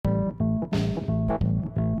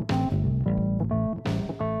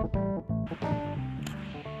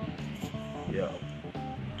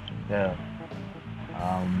Yeah.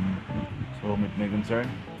 Um, so with my concern,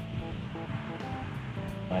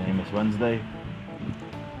 my name is Wednesday,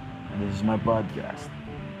 and this is my podcast.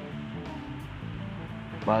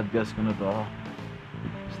 Podcast ko na to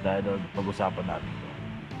is titled Pag-usapan natin to.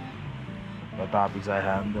 The topics I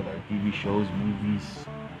handle are TV shows, movies,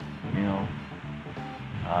 you know,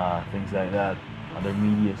 things like that. Other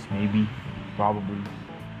medias, maybe, probably.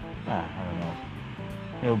 I don't know.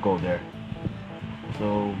 He'll go there.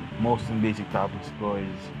 So, most ng basic topics ko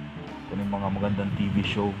is kung yung mga magandang TV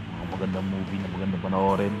show, mga magandang movie na magandang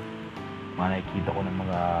panoorin, mga nakikita ko ng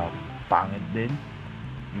mga pangit din,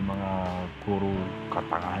 yung mga puro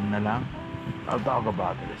katangahan na lang. I'll talk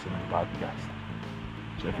about it in my podcast.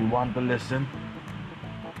 So if you want to listen,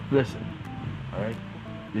 listen. Alright?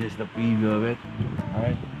 This is the preview of it.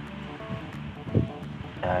 Alright?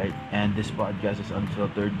 Alright, and this podcast is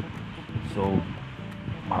unfiltered. So,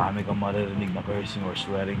 marami kang maririnig na cursing or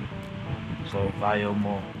swearing. So, if ayaw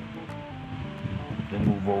mo, then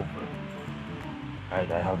move over. Alright,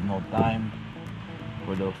 I have no time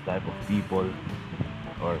for those type of people.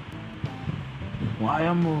 Or, kung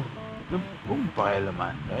ayaw mo, kung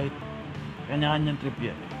pakialaman, right? Kanya-kanyang trip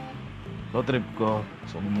yan. So, trip ko,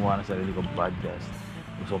 so gumawa ng sarili kong podcast.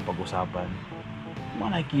 Gusto kong pag-usapan. Mga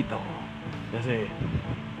nakikita ko. Kasi,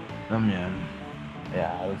 alam niyo yan.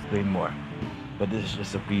 Yeah, I'll explain more. But this is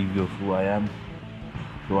just a preview of who I am.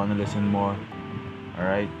 If you wanna listen more,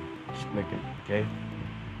 alright, just click it, okay?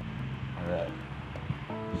 Alright.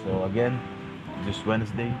 So again, this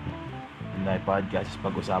Wednesday, in my podcast is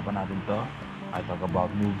pag-usapan natin to. I talk about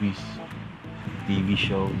movies, TV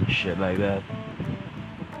shows, shit like that.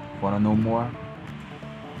 Wanna know more?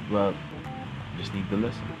 Well, just need to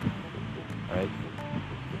listen. Alright?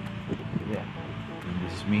 Yeah. And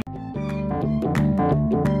this is me.